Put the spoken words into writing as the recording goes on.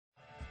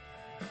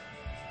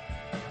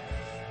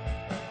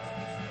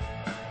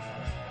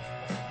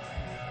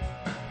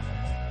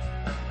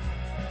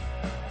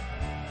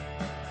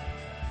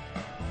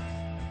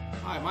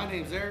my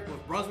name's Eric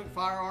with Brunswick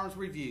Firearms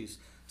Reviews.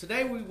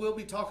 Today we will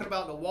be talking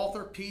about the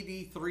Walther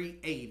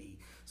PD380.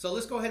 So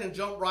let's go ahead and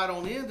jump right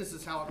on in. This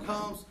is how it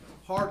comes.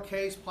 Hard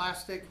case,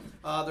 plastic.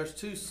 There's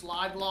two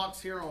slide locks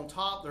here on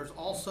top. There's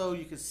also,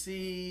 you can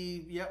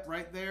see, yep,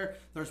 right there.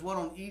 There's one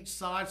on each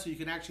side so you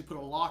can actually put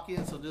a lock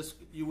in, so this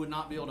you would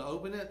not be able to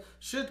open it.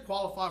 Should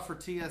qualify for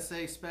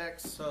TSA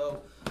specs,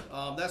 so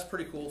that's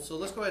pretty cool. So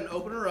let's go ahead and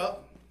open her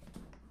up.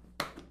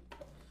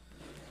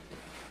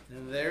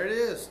 And there it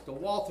is, the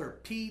Walther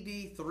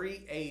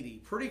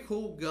PD380. Pretty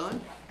cool gun.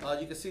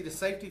 You can see the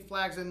safety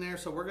flags in there,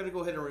 so we're going to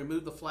go ahead and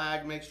remove the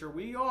flag, make sure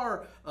we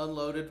are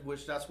unloaded,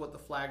 which that's what the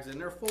flag's in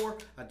there for.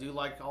 I do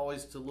like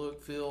always to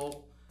look,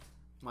 feel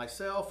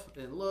myself,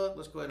 and look.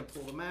 Let's go ahead and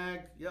pull the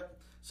mag. Yep.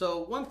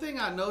 So one thing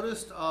I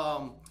noticed,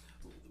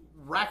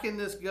 racking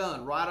this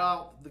gun right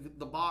out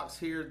the box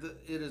here,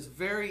 it is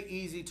very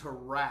easy to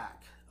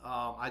rack.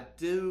 I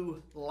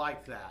do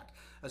like that,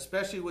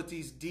 especially with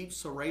these deep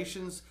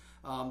serrations.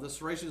 The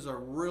serrations are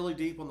really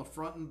deep on the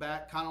front and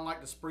back, kind of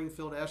like the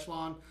Springfield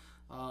Echelon.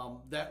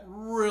 That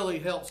really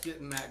helps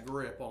getting that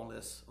grip on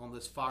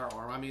this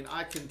firearm. I mean,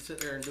 I can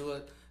sit there and do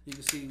it. You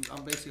can see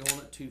I'm basically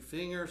holding it 2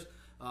 fingers.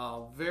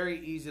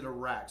 Very easy to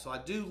rack. So I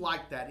do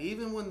like that.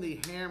 Even when the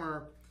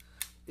hammer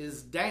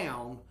is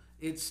down,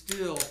 it's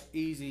still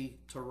easy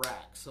to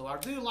rack. So I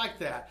do like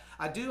that.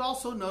 I do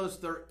also notice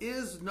there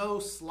is no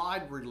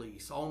slide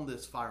release on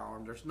this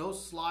firearm. There's no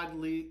slide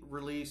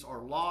release or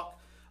lock.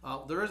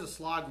 There is a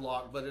slide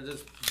lock, but it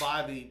is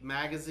by the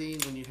magazine.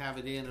 When you have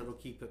it in, it'll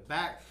keep it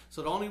back.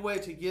 So the only way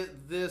to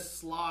get this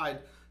slide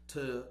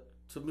to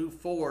move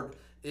forward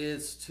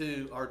is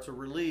to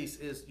release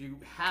is you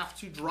have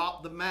to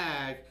drop the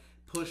mag,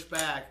 push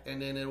back,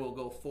 and then it will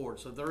go forward.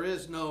 So there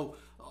is no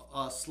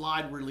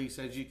slide release,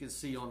 as you can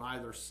see on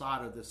either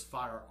side of this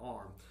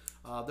firearm.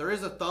 There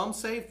is a thumb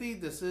safety.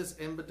 This is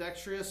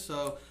ambidextrous,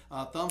 so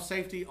thumb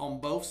safety on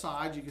both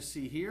sides. You can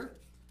see here,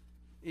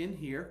 in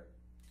here.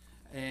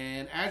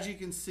 And as you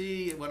can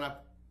see, when I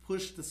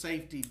push the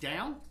safety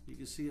down, you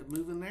can see it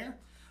moving there.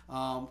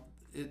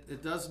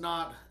 It does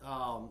not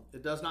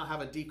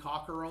have a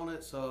decocker on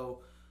it.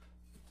 So,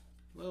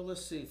 well,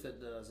 let's see if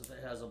it does. If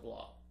it has a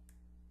block.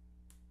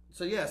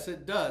 So yes,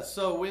 it does.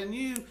 So when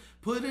you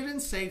put it in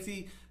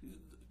safety,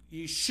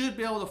 you should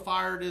be able to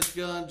fire this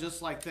gun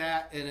just like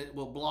that, and it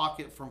will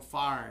block it from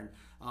firing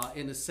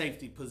in a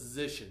safety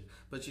position.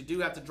 But you do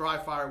have to dry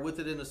fire with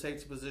it in a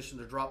safety position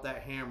to drop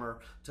that hammer.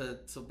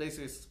 So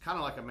basically, it's kind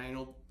of like a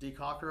manual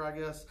decocker, I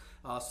guess.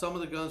 Some of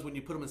the guns, when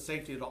you put them in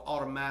safety, it'll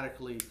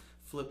automatically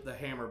flip the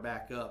hammer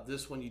back up.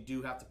 This one, you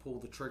do have to pull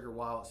the trigger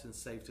while it's in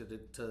safety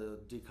to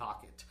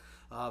decock it.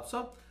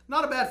 So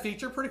not a bad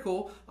feature, pretty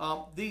cool.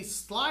 The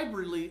slide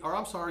release, or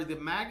I'm sorry, the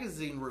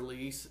magazine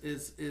release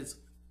is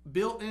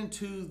built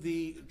into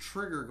the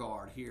trigger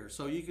guard here.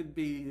 So you could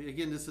be,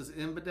 again, this is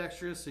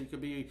ambidextrous, so you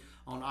could be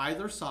on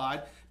either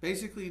side.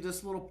 Basically,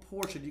 this little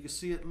portion, you can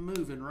see it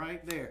moving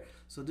right there.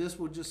 So this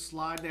will just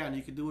slide down.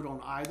 You can do it on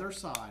either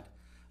side.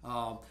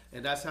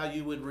 And that's how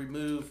you would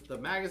remove the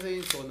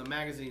magazine. So when the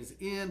magazine's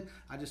in,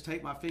 I just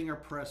take my finger,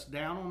 press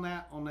down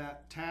on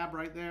that tab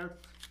right there,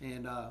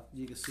 and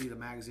you can see the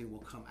magazine will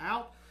come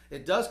out.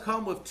 It does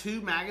come with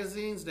 2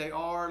 magazines. They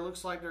are,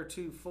 looks like they're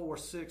 2, 4,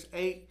 6,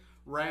 8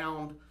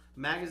 round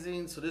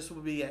magazines. So this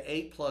will be an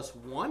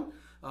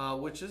 8+1,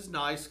 which is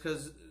nice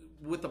because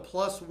with the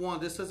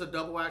 +1, this is a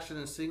double action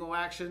and single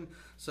action.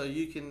 So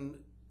you can,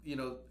 you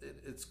know,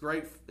 it's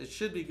great. It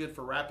should be good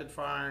for rapid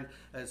firing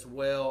as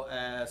well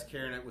as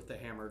carrying it with the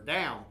hammer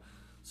down.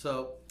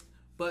 So,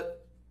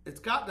 but it's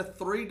got the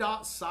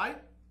 3-dot sight.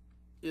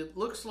 It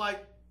looks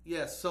like,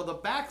 yes. So the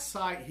back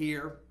sight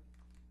here,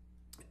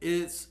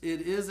 it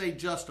is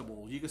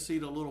adjustable. You can see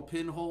the little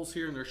pinholes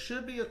here, and there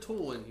should be a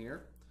tool in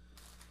here.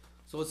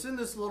 So it's in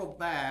this little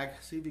bag.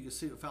 See if you can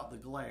see it without the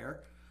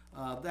glare.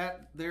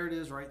 There it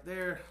is right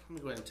there. Let me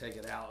go ahead and take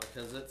it out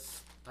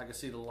because I can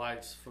see the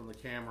lights from the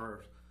camera.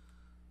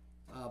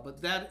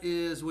 But that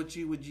is what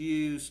you would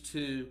use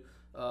to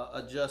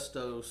adjust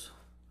those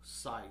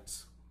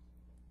sights.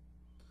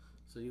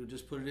 So you would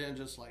just put it in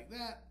just like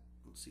that.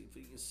 Let's see if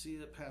you can see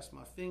it past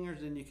my fingers.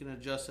 Then you can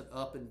adjust it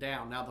up and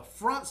down. Now the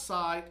front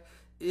sight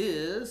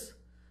is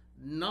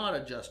not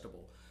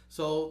adjustable.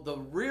 So the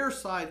rear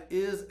sight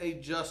is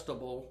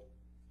adjustable,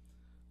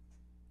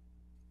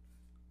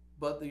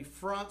 but the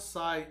front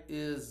sight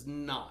is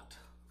not.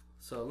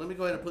 So let me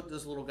go ahead and put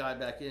this little guy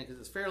back in because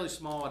it's fairly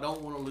small. I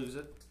don't want to lose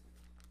it.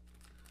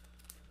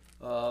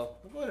 We'll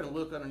go ahead and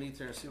look underneath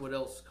here and see what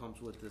else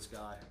comes with this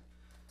guy.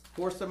 Of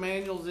course, the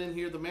manual's in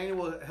here. The manual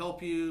will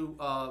help you,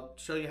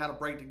 show you how to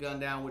break the gun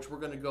down, which we're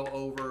going to go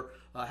over,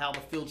 how to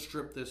field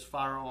strip this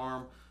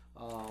firearm.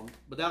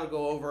 But that'll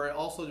go over it.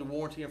 Also, the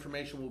warranty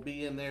information will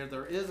be in there.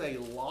 There is a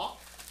lock.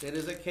 It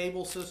is a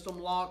cable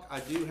system lock.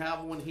 I do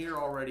have one here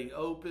already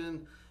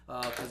open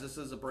because this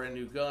is a brand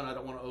new gun. I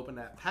don't want to open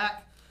that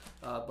pack,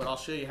 but I'll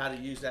show you how to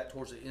use that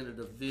towards the end of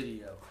the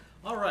video.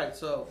 All right,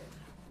 so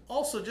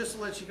also just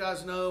to let you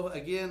guys know,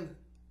 again,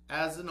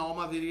 as in all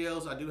my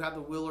videos, I do have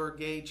the Wheeler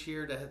gauge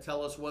here to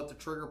tell us what the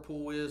trigger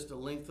pull is, the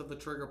length of the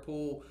trigger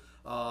pull.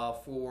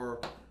 for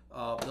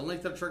the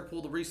length of the trigger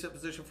pull, the reset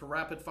position for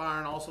rapid fire,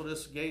 and also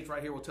this gauge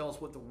right here will tell us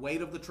what the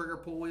weight of the trigger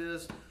pull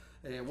is,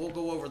 and we'll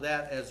go over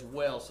that as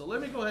well. So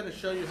let me go ahead and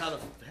show you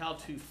how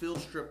to field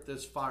strip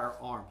this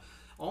firearm.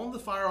 On the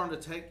firearm to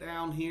take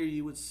down here,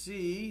 you would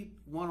see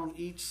one on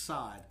each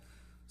side.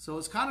 So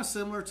it's kind of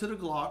similar to the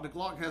Glock. The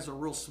Glock has a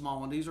real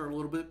small one. These are a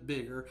little bit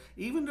bigger.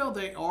 Even though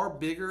they are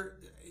bigger,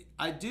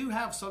 I do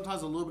have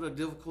sometimes a little bit of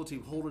difficulty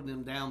holding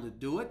them down to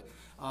do it.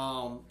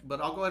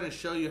 But I'll go ahead and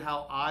show you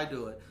how I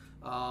do it.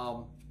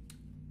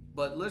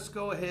 But let's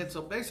go ahead.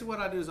 So basically what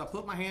I do is I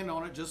put my hand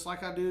on it just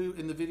like I do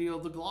in the video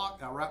of the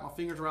Glock. I wrap my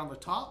fingers around the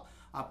top.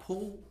 I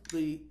pull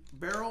the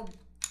barrel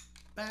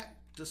back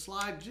to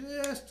slide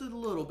just a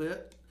little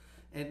bit.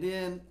 And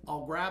then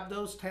I'll grab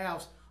those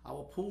tabs. I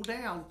will pull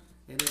down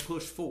and then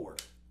push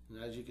forward.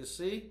 And as you can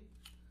see,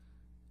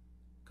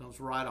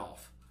 comes right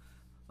off.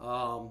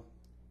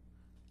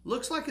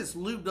 Looks like it's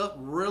lubed up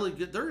really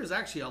good. There is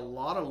actually a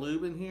lot of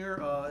lube in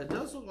here. It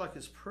does look like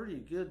it's pretty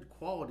good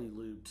quality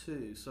lube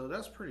too, so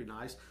that's pretty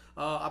nice.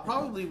 I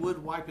probably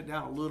would wipe it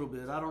down a little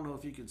bit. I don't know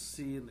if you can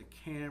see in the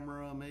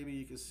camera. Maybe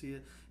you can see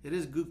it. It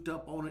is gooped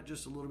up on it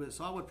just a little bit,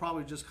 so I would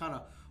probably just kind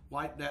of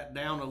wipe that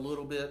down a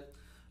little bit.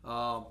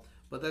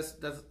 But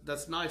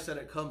that's nice that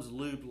it comes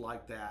lubed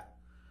like that.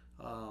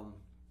 All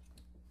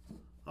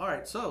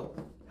right, so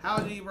how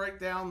do you break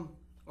down,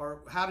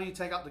 or how do you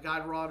take out the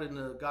guide rod and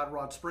the guide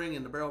rod spring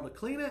in the barrel to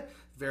clean it?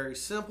 Very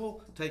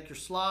simple. Take your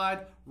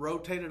slide,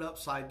 rotate it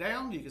upside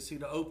down. You can see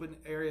the open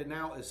area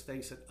now is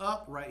facing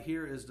up. Right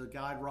here is the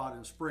guide rod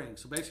and spring.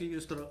 So basically you're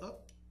just gonna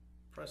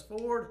press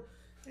forward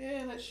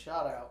and it's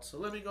shot out. So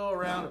let me go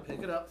around and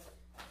pick it up.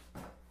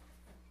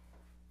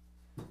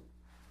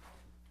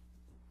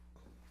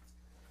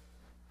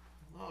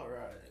 All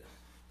right.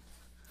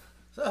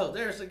 So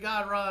there's the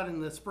guide rod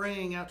and the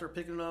spring after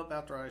picking it up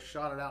after I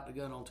shot it out the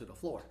gun onto the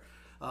floor.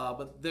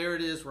 But there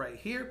it is right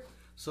here.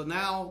 So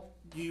now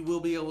you will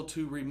be able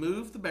to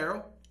remove the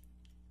barrel.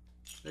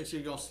 Basically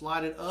you're going to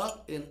slide it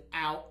up and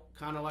out,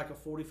 kind of like a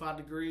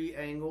 45-degree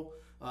angle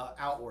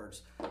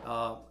outwards.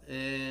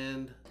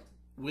 And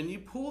when you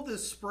pull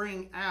this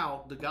spring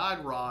out, the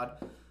guide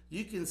rod,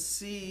 you can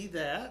see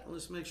that,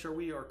 let's make sure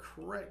we are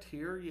correct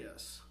here,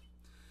 yes.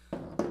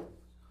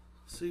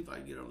 See if I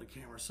can get it on the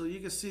camera. So you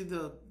can see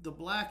the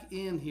black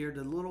end here,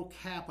 the little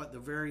cap at the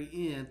very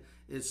end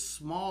is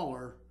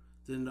smaller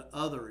than the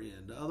other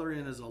end. The other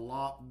end is a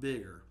lot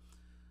bigger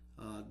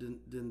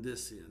than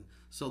this end.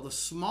 So the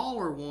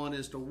smaller one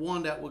is the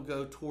one that would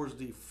go towards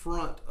the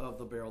front of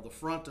the barrel, the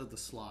front of the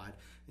slide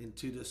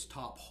into this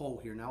top hole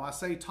here. Now I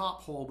say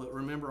top hole, but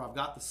remember I've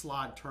got the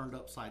slide turned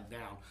upside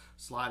down.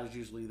 Slide is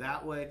usually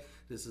that way.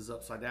 This is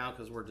upside down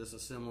because we're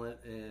disassembling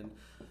and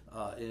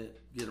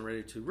getting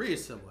ready to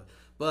reassemble it.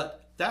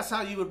 But that's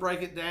how you would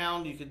break it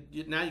down.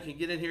 Now you can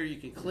get in here, you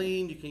can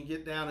clean, you can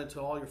get down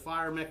into all your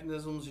fire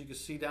mechanisms, you can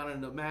see down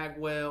in the mag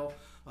well,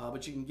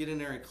 but you can get in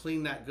there and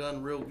clean that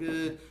gun real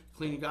good,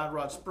 clean your guide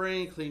rod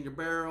spring, clean your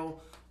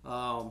barrel.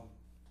 But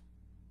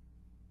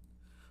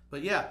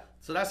yeah,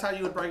 so that's how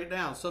you would break it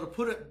down. So to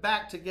put it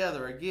back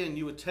together, again,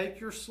 you would take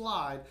your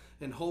slide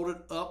and hold it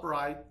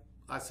upright.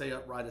 I say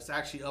upright, it's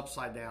actually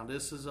upside down.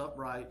 This is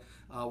upright.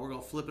 We're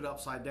gonna flip it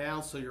upside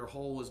down so your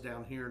hole is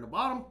down here in the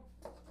bottom.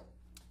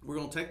 We're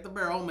going to take the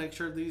barrel, make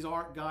sure these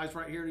guys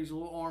right here, these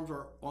little arms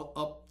are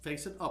up,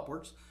 facing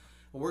upwards.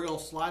 And we're going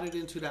to slide it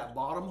into that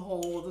bottom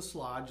hole of the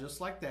slide, just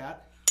like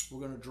that. We're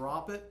going to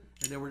drop it,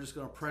 and then we're just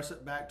going to press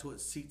it back till it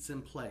seats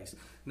in place.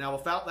 Now,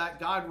 without that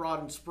guide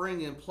rod and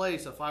spring in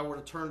place, if I were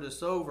to turn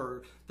this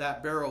over,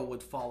 that barrel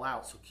would fall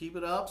out. So keep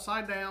it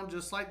upside down,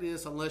 just like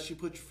this, unless you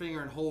put your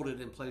finger and hold it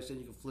in place, then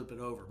you can flip it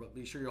over. But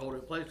be sure you hold it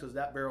in place because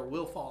that barrel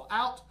will fall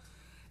out.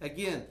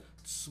 Again,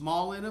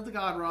 small end of the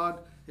guide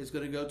rod is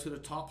going to go to the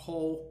top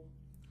hole.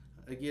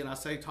 Again, I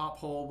say top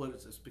hole, but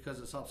it's because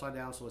it's upside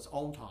down, so it's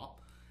on top.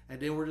 And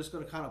then we're just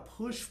going to kind of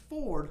push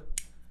forward,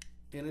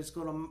 and it's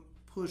going to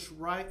push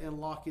right and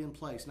lock in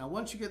place. Now,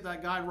 once you get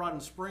that guide rod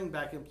and spring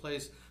back in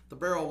place, the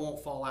barrel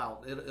won't fall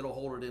out. It'll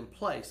hold it in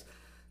place.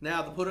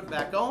 Now, to put it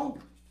back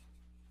on,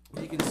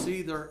 you can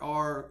see there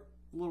are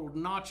little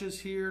notches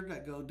here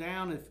that go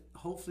down.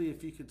 Hopefully,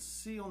 if you could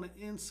see on the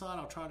inside,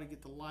 I'll try to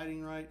get the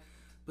lighting right.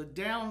 But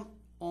down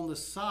on the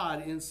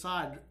side,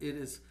 inside,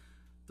 it's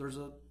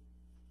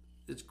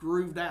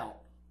grooved out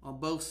on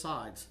both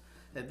sides.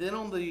 And then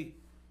on the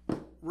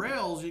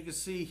rails, you can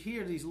see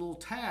here these little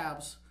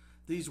tabs.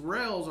 These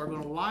rails are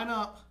going to line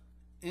up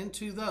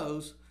into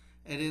those,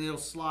 and then it'll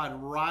slide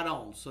right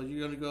on. So you're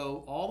going to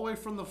go all the way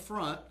from the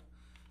front.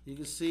 You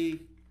can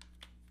see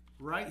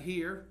right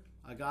here,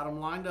 I got them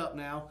lined up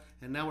now,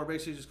 and now we're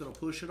basically just going to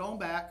push it on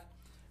back,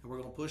 and we're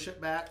going to push it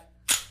back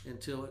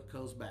until it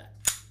goes back.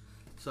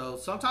 So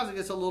sometimes it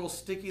gets a little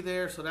sticky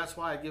there, so that's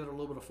why I give it a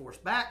little bit of force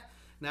back.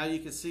 Now you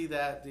can see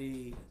that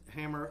the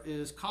hammer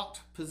is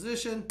cocked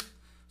position,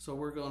 so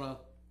we're going to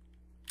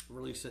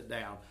release it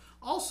down.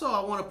 Also, I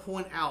want to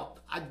point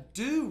out, I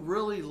do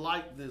really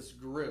like this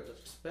grip,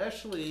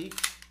 especially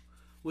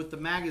with the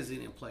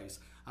magazine in place.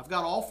 I've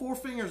got all 4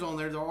 fingers on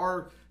there. There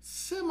are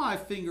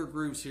semi-finger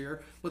grooves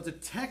here, but the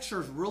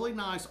texture is really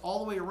nice all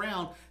the way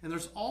around. And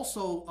there's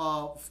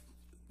also,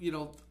 you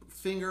know,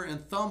 finger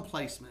and thumb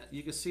placement.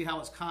 You can see how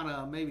it's kind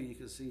of, maybe you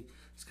can see,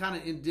 it's kind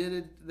of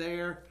indented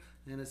there,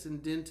 and it's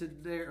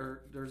indented there,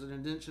 or there's an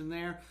indentation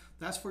there.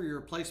 That's for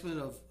your placement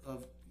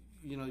of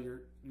you know,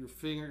 your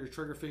finger, your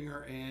trigger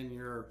finger, and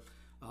your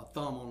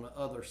thumb on the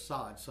other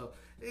side. So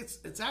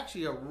it's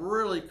actually a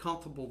really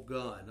comfortable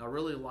gun. I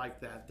really like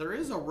that. There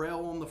is a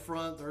rail on the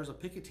front. There's a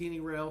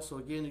Picatinny rail. So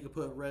again, you can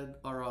put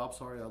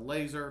a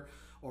laser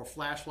or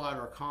flashlight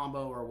or a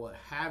combo or what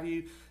have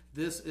you.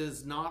 This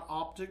is not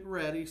optic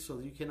ready, so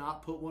you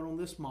cannot put one on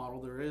this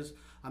model. There is,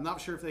 I'm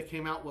not sure if they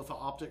came out with an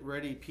optic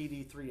ready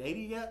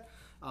PD380 yet,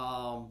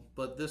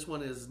 but this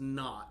one is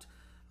not.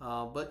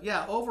 But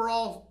yeah,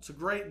 overall, it's a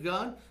great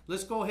gun.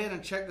 Let's go ahead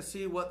and check to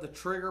see what the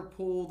trigger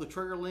pull, the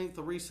trigger length,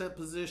 the reset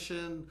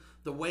position,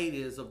 the weight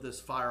is of this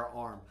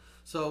firearm.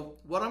 So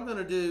what I'm going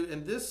to do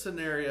in this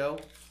scenario,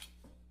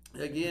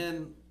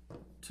 again,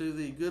 to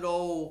the good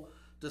old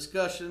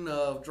discussion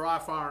of dry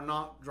firing,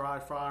 not dry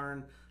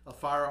firing a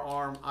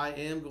firearm, I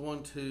am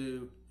going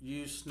to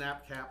use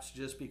snap caps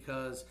just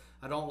because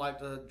I don't like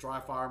to dry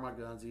fire my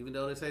guns, even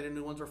though they say the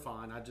new ones are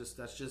fine.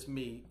 That's just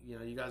me. You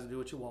know, you guys do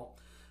what you want.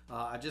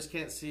 I just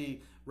can't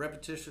see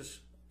repetitious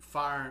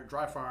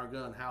dry firing a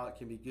gun, how it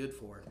can be good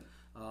for it.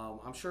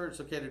 I'm sure it's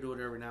okay to do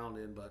it every now and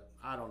then, but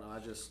I don't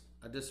know.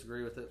 I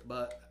disagree with it.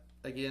 But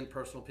again,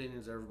 personal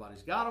opinions,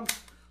 everybody's got them.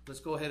 Let's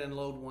go ahead and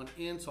load one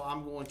in. So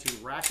I'm going to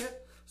rack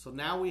it. So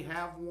now we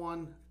have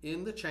one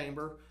in the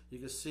chamber. You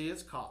can see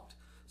it's cocked.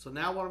 So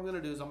now what I'm going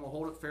to do is I'm going to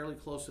hold it fairly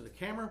close to the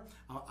camera.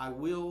 I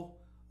will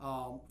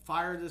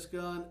fire this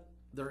gun.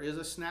 There is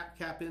a snap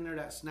cap in there.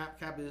 That snap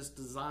cap is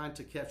designed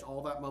to catch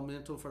all that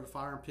momentum for the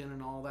firing pin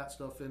and all that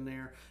stuff in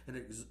there, and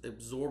it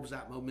absorbs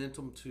that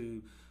momentum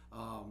to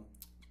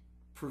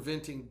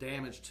preventing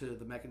damage to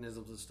the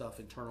mechanisms and stuff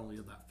internally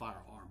of that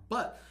firearm.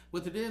 But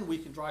with it in, we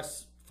can dry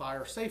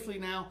fire safely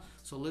now.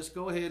 So let's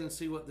go ahead and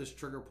see what this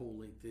trigger pull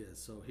length is.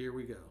 So here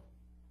we go.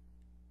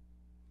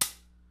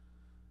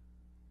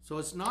 So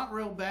it's not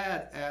real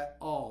bad at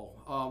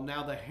all.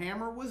 Now the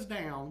hammer was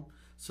down,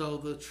 so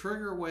the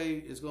trigger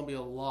weight is going to be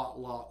a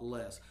lot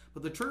less.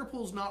 But the trigger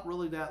pull is not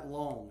really that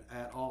long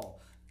at all.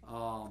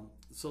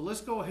 So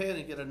let's go ahead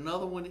and get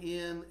another one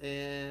in.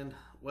 And,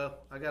 well,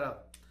 I got to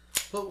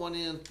put one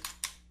in.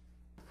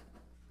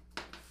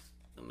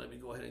 And let me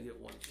go ahead and get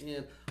one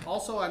in.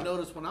 Also, I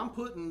noticed when I'm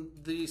putting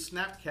the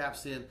snap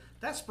caps in,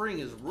 that spring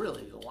is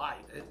really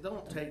light. It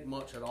don't take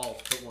much at all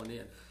to put one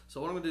in. So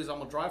what I'm going to do is I'm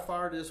going to dry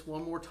fire this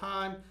one more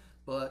time,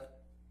 but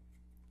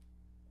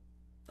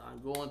I'm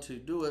going to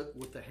do it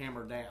with the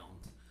hammer down.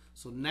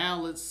 So now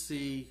let's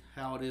see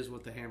how it is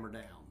with the hammer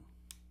down.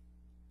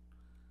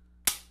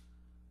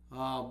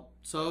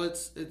 So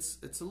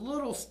it's a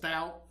little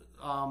stout.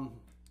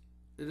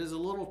 It is a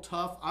little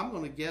tough. I'm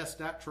going to guess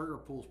that trigger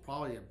pull is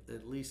probably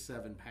at least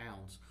 7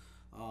 pounds.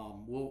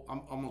 I'm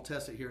going to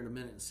test it here in a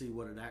minute and see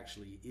what it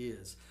actually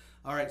is.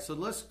 All right, so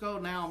let's go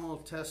now. I'm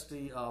going to test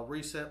the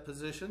reset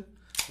position.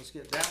 Let's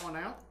get that one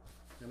out.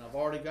 And I've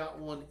already got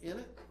one in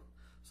it.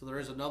 So there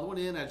is another one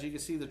in. As you can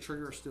see, the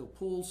trigger is still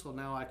pulled. So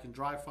now I can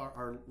dry fire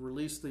or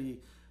release the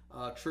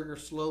trigger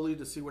slowly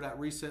to see where that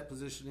reset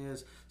position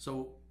is.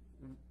 So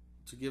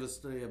to give us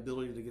the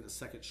ability to get a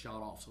second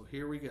shot off. So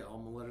here we go.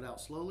 I'm going to let it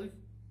out slowly.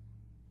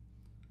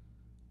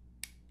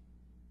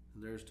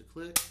 And there's the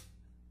click.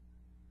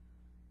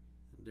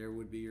 And there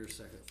would be your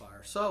second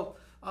fire. So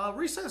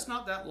reset's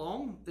not that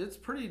long. It's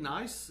pretty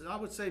nice. I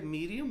would say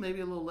medium,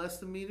 maybe a little less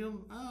than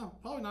medium.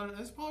 Probably not.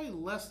 It's probably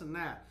less than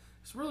that.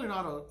 It's really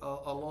not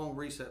a long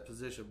reset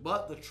position,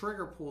 but the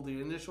trigger pull,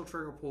 the initial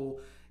trigger pull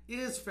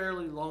is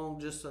fairly long,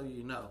 just so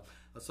you know.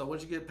 So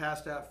once you get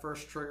past that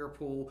first trigger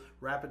pull,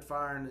 rapid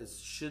firing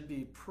should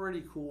be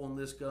pretty cool on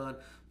this gun.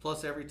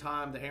 Plus every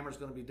time the hammer's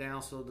going to be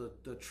down, so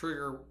the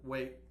trigger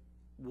weight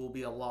will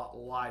be a lot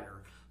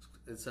lighter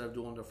instead of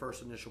doing the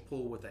first initial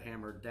pull with the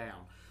hammer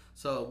down.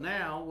 So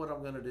now what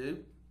I'm going to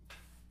do,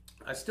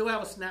 I still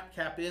have a snap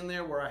cap in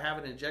there where I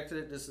haven't injected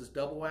it. This is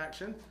double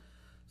action.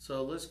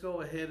 So let's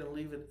go ahead and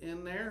leave it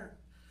in there.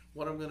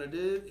 What I'm going to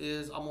do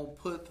is I'm going to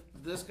put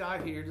this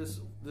guy here. This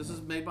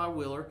is made by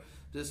Wheeler.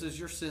 This is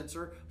your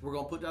sensor. We're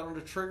going to put that on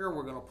the trigger.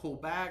 We're going to pull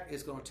back.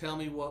 It's going to tell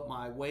me what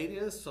my weight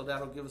is. So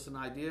that'll give us an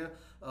idea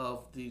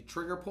of the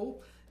trigger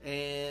pull.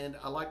 And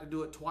I like to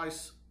do it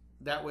twice.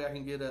 That way I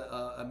can get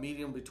a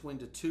medium between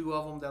the two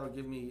of them. That'll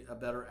give me a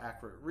better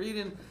accurate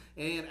reading.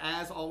 And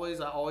as always,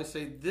 I always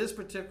say this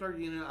particular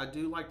unit, I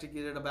do like to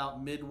get it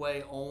about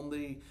midway on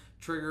the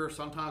trigger.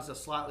 Sometimes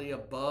it's slightly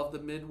above the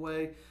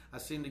midway. I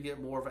seem to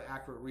get more of an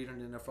accurate reading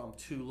than if I'm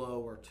too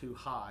low or too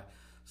high.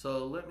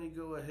 So let me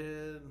go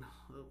ahead,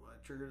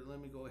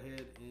 let me go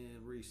ahead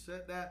and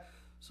reset that.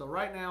 So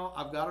right now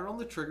I've got it on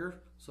the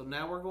trigger. So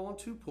now we're going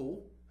to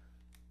pull.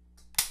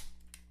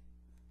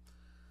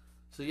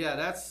 So yeah,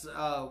 that's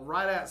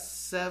right at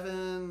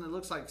 7, it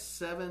looks like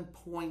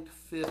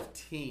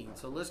 7.15.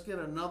 So let's get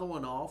another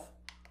one off.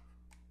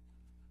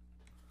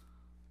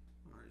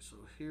 All right, so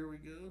here we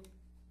go.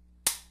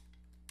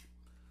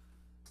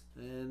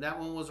 And that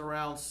one was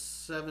around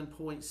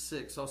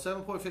 7.6. So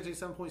 7.50,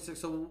 7.6.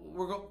 So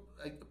we're going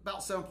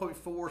about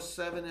 7.4,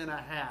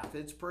 7.5.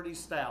 It's pretty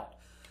stout.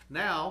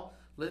 Now,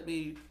 let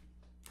me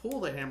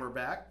pull the hammer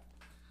back.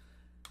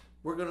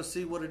 We're going to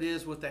see what it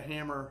is with the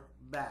hammer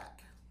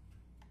back.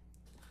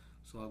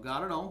 So I've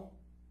got it on.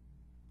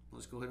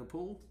 Let's go ahead and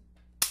pull.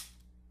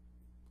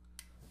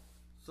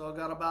 So I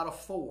got about a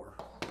 4.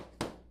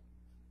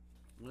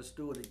 Let's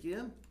do it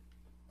again.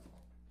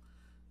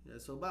 Yeah,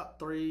 so about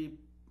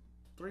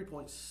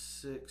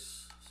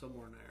 3.6,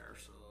 somewhere in there.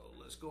 So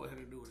let's go ahead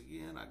and do it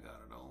again. I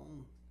got it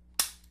on.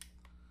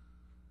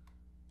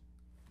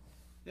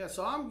 Yeah,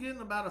 so I'm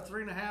getting about a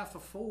 3.5 to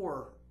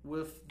 4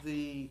 with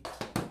the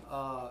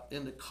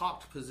in the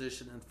cocked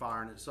position and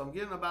firing it. So I'm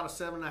getting about a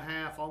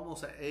 7.5,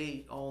 almost an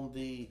 8 on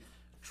the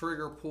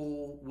trigger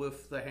pull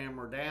with the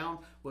hammer down.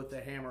 With the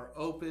hammer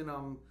open,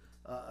 I'm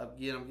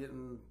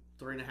getting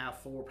 3.5,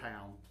 4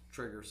 pound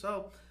trigger.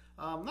 So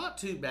not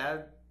too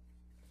bad,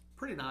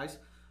 pretty nice.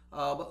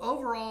 But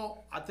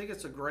overall, I think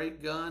it's a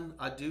great gun.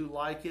 I do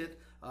like it.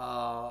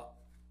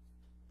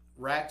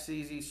 Rack's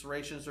easy,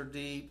 serrations are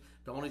deep.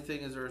 The only thing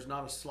is there's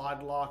not a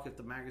slide lock. If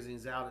the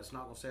magazine's out, it's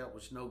not going to stay out,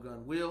 which no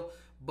gun will.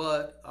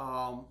 But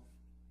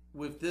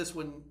with this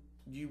one,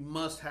 you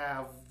must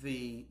have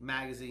the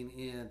magazine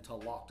in to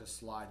lock the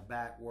slide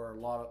back, where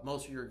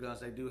most of your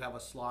guns, they do have a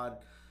slide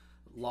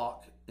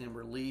lock and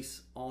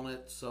release on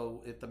it.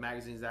 So if the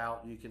magazine's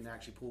out, you can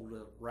actually pull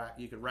the rack.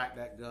 You can rack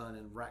that gun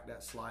and rack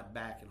that slide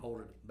back and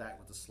hold it back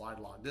with the slide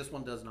lock. This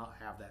one does not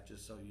have that,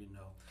 just so you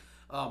know.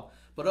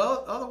 But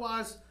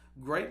otherwise,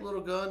 great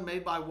little gun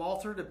made by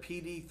Walther, the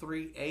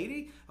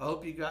PD380. I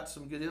hope you got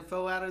some good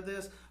info out of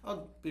this.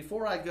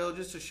 Before I go,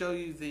 just to show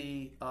you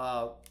the,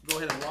 go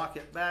ahead and lock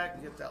it back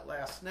and get that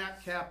last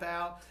snap cap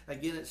out.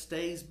 Again, it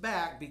stays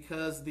back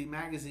because the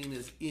magazine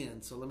is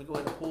in. So let me go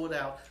ahead and pull it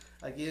out.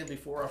 Again,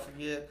 before I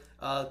forget,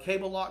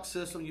 cable lock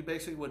system, you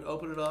basically would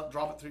open it up,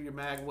 drop it through your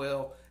mag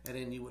well, and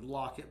then you would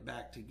lock it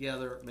back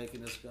together,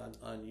 making this gun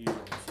unusable.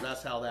 So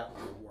that's how that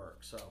would work.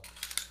 So,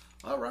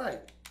 all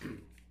right.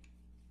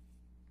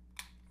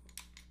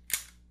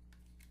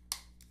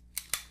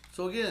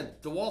 So again,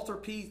 the Walther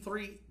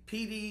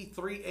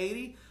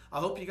PD380. I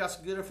hope you got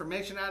some good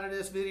information out of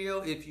this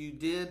video. If you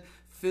did,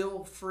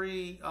 feel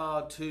free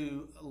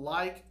to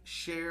like,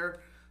 share,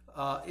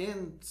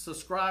 and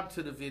subscribe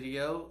to the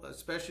video.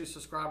 Especially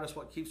subscribe. That's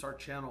what keeps our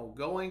channel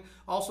going.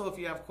 Also, if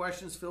you have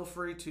questions, feel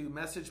free to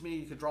message me.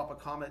 You can drop a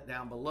comment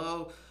down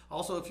below.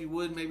 Also, if you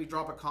would, maybe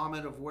drop a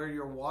comment of where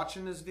you're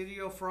watching this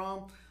video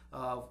from.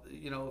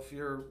 You know, if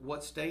you're,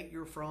 what state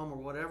you're from or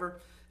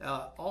whatever.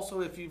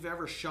 Also, if you've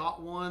ever shot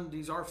one,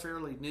 these are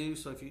fairly new.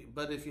 So if you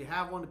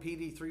have one, the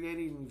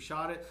PD380, and you've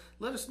shot it,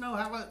 let us know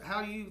how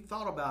you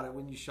thought about it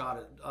when you shot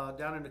it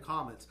down in the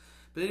comments.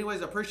 But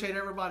anyways, I appreciate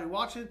everybody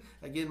watching.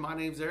 Again, my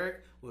name's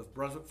Eric with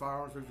Brunswick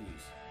Firearms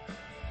Reviews.